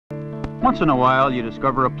Once in a while, you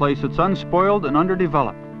discover a place that's unspoiled and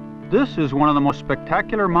underdeveloped. This is one of the most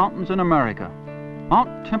spectacular mountains in America, Mount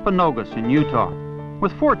Timpanogos in Utah.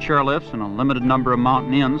 With 4 chairlifts and a limited number of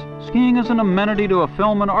mountain inns, skiing is an amenity to a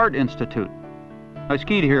film and art institute. I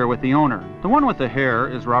skied here with the owner. The one with the hair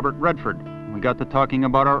is Robert Redford. We got to talking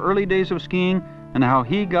about our early days of skiing and how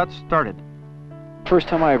he got started. First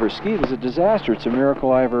time I ever skied was a disaster. It's a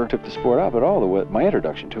miracle I ever took the sport up at all, my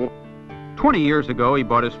introduction to it. 20 years ago, he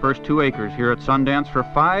bought his first 2 acres here at Sundance for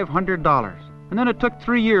 $500. And then it took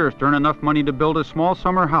 3 years to earn enough money to build a small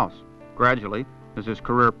summer house. Gradually, as his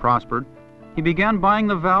career prospered, he began buying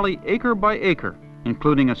the valley acre by acre,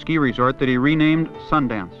 including a ski resort that he renamed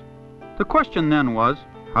Sundance. The question then was,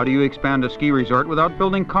 how do you expand a ski resort without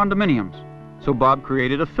building condominiums? So Bob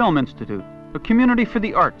created a film institute, a community for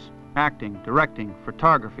the arts, acting, directing,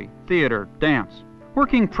 photography, theater, dance.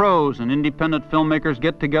 Working pros and independent filmmakers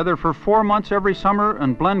get together for 4 months every summer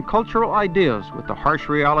and blend cultural ideas with the harsh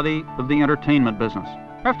reality of the entertainment business.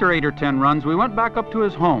 After 8 or 10 runs, we went back up to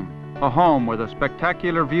his home, a home with a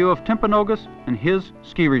spectacular view of Timpanogos and his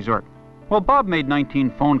ski resort. While Bob made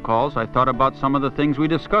 19 phone calls, I thought about some of the things we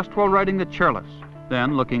discussed while riding the chairlifts.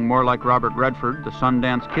 Then, looking more like Robert Redford, the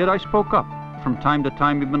Sundance Kid, I spoke up. From time to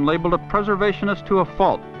time, you've been labeled a preservationist to a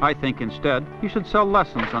fault. I think instead, you should sell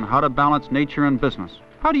lessons on how to balance nature and business.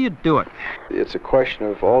 How do you do it? It's a question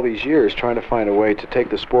of all these years trying to find a way to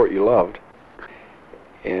take the sport you loved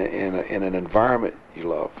in an environment you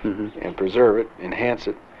love and preserve it, enhance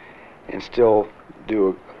it, and still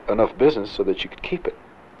do enough business so that you could keep it.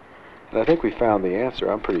 And I think we found the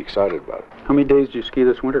answer. I'm pretty excited about it. How many days do you ski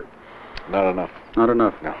this winter? Not enough. Not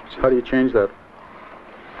enough? No. How do you change that?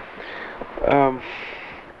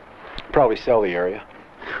 Probably sell the area.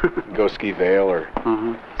 Go ski Vail or...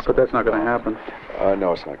 But that's not going to happen.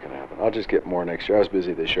 No, it's not going to happen. I'll just get more next year. I was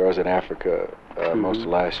busy this year. I was in Africa most of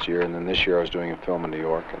last year, and then this year I was doing a film in New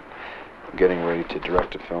York and getting ready to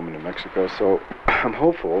direct a film in New Mexico. So I'm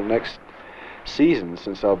hopeful next season,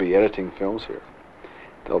 since I'll be editing films here,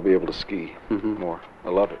 they'll be able to ski more. I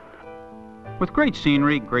love it. With great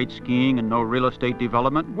scenery, great skiing, and no real estate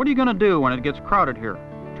development, what are you going to do when it gets crowded here?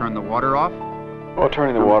 Turn the water off? Well,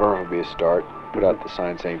 turning the water off would be a start. Put out the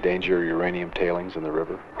sign saying danger uranium tailings in the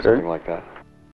river, something like that.